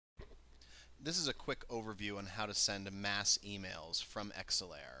This is a quick overview on how to send mass emails from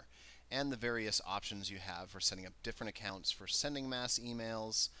Exelair and the various options you have for setting up different accounts for sending mass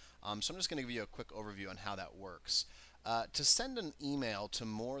emails. So I'm just going to give you a quick overview on how that works. To send an email to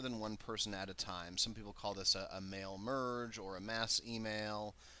more than one person at a time, some people call this a mail merge or a mass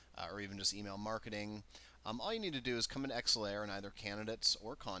email or even just email marketing. All you need to do is come into Exelair in either candidates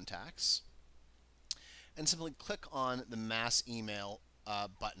or contacts and simply click on the mass email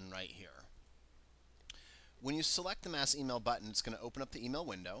button right here. When you select the mass email button, it's going to open up the email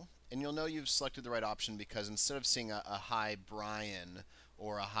window, and you'll know you've selected the right option because instead of seeing a hi Brian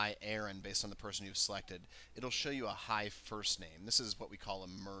or a hi Aaron based on the person you've selected, it'll show you a hi first name. This is what we call a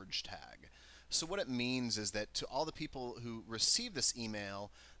merge tag. So what it means is that to all the people who receive this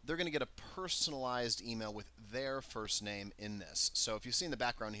email, they're going to get a personalized email with their first name in this. So if you see in the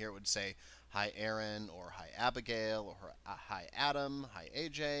background here, it would say hi Aaron or hi Abigail or hi Adam, hi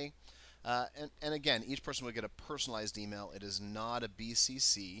AJ. And again, each person would get a personalized email. It is not a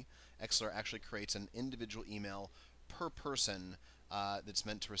BCC. Exelair actually creates an individual email per person that's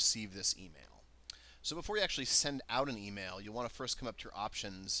meant to receive this email. So before you actually send out an email, you'll want to first come up to your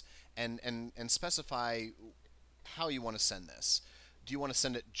options and specify how you want to send this. Do you want to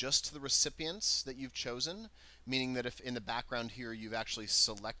send it just to the recipients that you've chosen? Meaning that if in the background here you've actually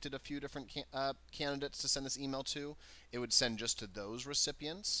selected a few different candidates to send this email to, it would send just to those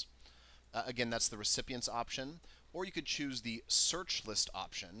recipients. Again, that's the recipients option. Or you could choose the search list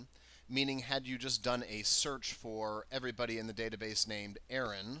option, meaning had you just done a search for everybody in the database named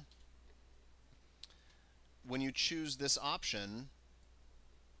Aaron, when you choose this option,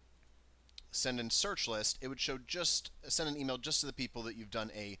 send in search list, it would show send an email just to the people that you've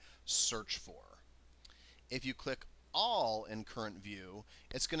done a search for. If you click all in current view,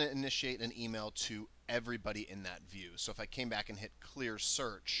 it's going to initiate an email to everybody in that view. So if I came back and hit clear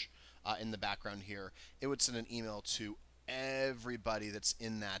search in the background here, it would send an email to everybody that's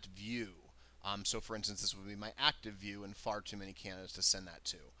in that view. So for instance, this would be my active view and far too many candidates to send that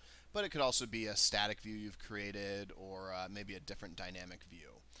to. But it could also be a static view you've created or maybe a different dynamic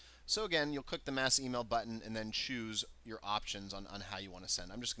view. So again, you'll click the mass email button and then choose your options on how you want to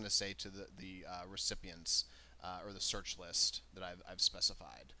send. I'm just going to say to the recipients or the search list that I've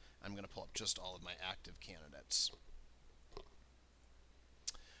specified. I'm going to pull up just all of my active candidates.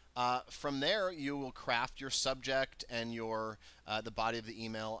 From there, you will craft your subject and the body of the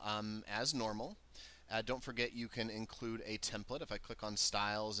email as normal. Don't forget you can include a template. If I click on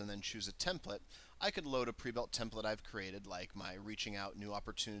Styles and then choose a template, I could load a pre-built template I've created, like my Reaching Out New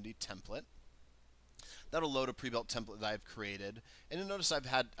Opportunity template. That'll load a pre-built template that I've created, and you'll notice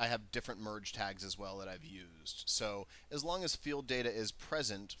I have different merge tags as well that I've used. So as long as field data is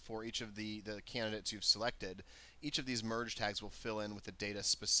present for each of the candidates you've selected, each of these merge tags will fill in with the data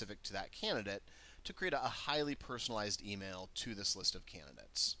specific to that candidate to create a highly personalized email to this list of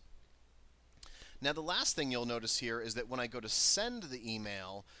candidates. Now the last thing you'll notice here is that when I go to send the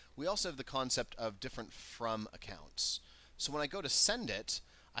email, we also have the concept of different from accounts. So when I go to send it,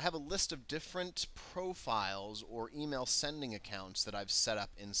 I have a list of different profiles or email sending accounts that I've set up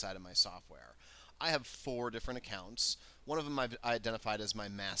inside of my software. I have 4 different accounts. One of them I've identified as my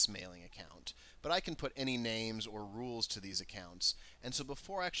mass mailing account. But I can put any names or rules to these accounts. And so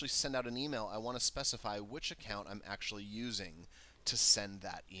before I actually send out an email, I want to specify which account I'm actually using to send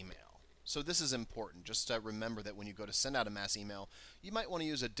that email. So this is important. Just remember that when you go to send out a mass email, you might want to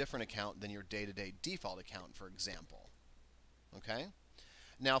use a different account than your day-to-day default account, for example. Okay?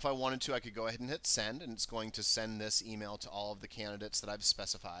 Now, if I wanted to, I could go ahead and hit send, and it's going to send this email to all of the candidates that I've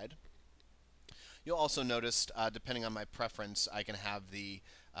specified. You'll also notice, depending on my preference, I can have the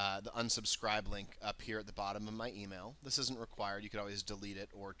unsubscribe link up here at the bottom of my email. This isn't required. You could always delete it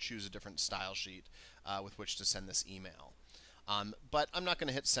or choose a different style sheet with which to send this email. But I'm not going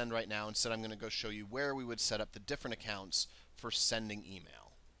to hit send right now. Instead, I'm going to go show you where we would set up the different accounts for sending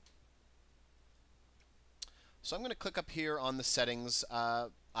email. So I'm going to click up here on the settings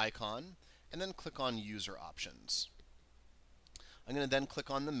icon and then click on user options. I'm going to then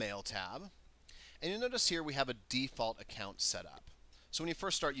click on the mail tab. And you'll notice here we have a default account set up. So when you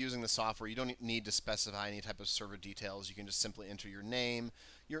first start using the software, you don't need to specify any type of server details. You can just simply enter your name,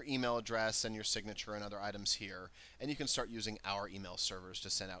 your email address, and your signature and other items here. And you can start using our email servers to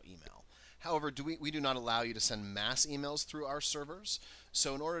send out email. However, we do not allow you to send mass emails through our servers.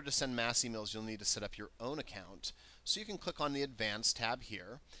 So in order to send mass emails, you'll need to set up your own account. So you can click on the Advanced tab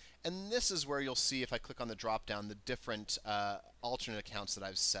here. And this is where you'll see, if I click on the drop-down, the different alternate accounts that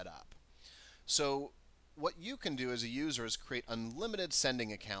I've set up. So what you can do as a user is create unlimited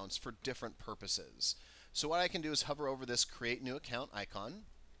sending accounts for different purposes. So what I can do is hover over this Create New Account icon.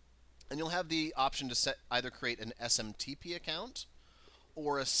 And you'll have the option to either create an SMTP account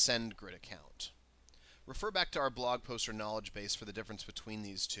or a SendGrid account. Refer back to our blog post or knowledge base for the difference between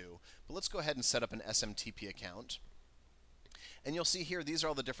these two. But let's go ahead and set up an SMTP account. And you'll see here, these are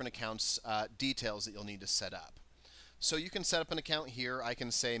all the different accounts details that you'll need to set up. So you can set up an account here. I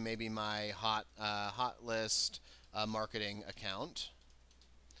can say maybe my hot list marketing account.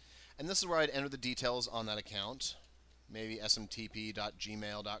 And this is where I'd enter the details on that account. Maybe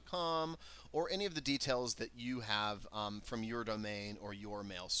smtp.gmail.com, or any of the details that you have from your domain or your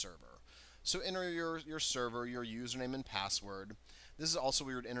mail server. So enter your server, your username and password. This is also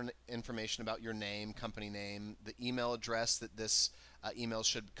where you would enter information about your name, company name, the email address that this email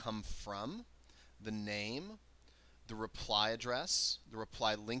should come from, the name, the reply address, the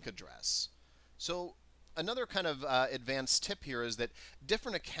reply link address. So another kind of advanced tip here is that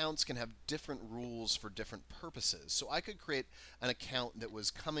different accounts can have different rules for different purposes. So I could create an account that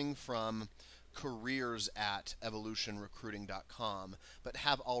was coming from careers@evolutionrecruiting.com, but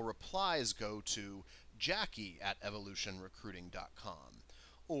have all replies go to Jackie@evolutionrecruiting.com.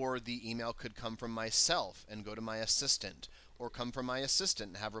 Or the email could come from myself and go to my assistant, or come from my assistant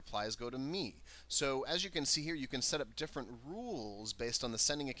and have replies go to me. So as you can see here, you can set up different rules based on the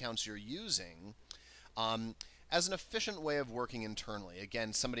sending accounts you're using as an efficient way of working internally.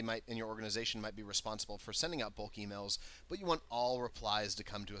 Again, somebody in your organization might be responsible for sending out bulk emails, but you want all replies to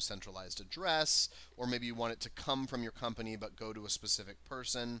come to a centralized address, or maybe you want it to come from your company but go to a specific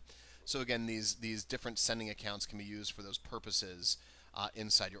person. So again, these different sending accounts can be used for those purposes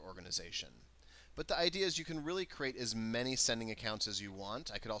inside your organization. But the idea is you can really create as many sending accounts as you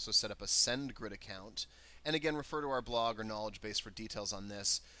want. I could also set up a SendGrid account. And again, refer to our blog or knowledge base for details on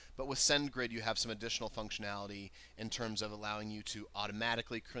this. But with SendGrid, you have some additional functionality in terms of allowing you to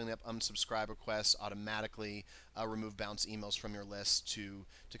automatically clean up unsubscribe requests, automatically remove bounce emails from your list, to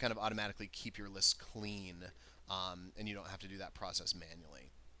kind of automatically keep your list clean, and you don't have to do that process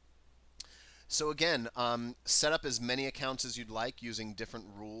manually. So again, set up as many accounts as you'd like using different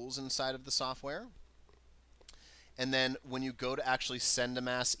rules inside of the software. And then when you go to actually send a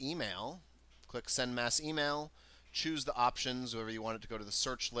mass email, click Send Mass Email, choose the options, whether you want it to go to the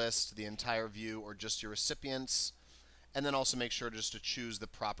search list, the entire view, or just your recipients. And then also make sure just to choose the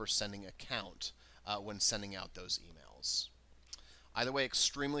proper sending account when sending out those emails. Either way,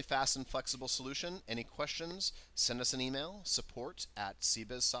 extremely fast and flexible solution. Any questions, send us an email,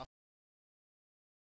 support@cbizsoftware.com.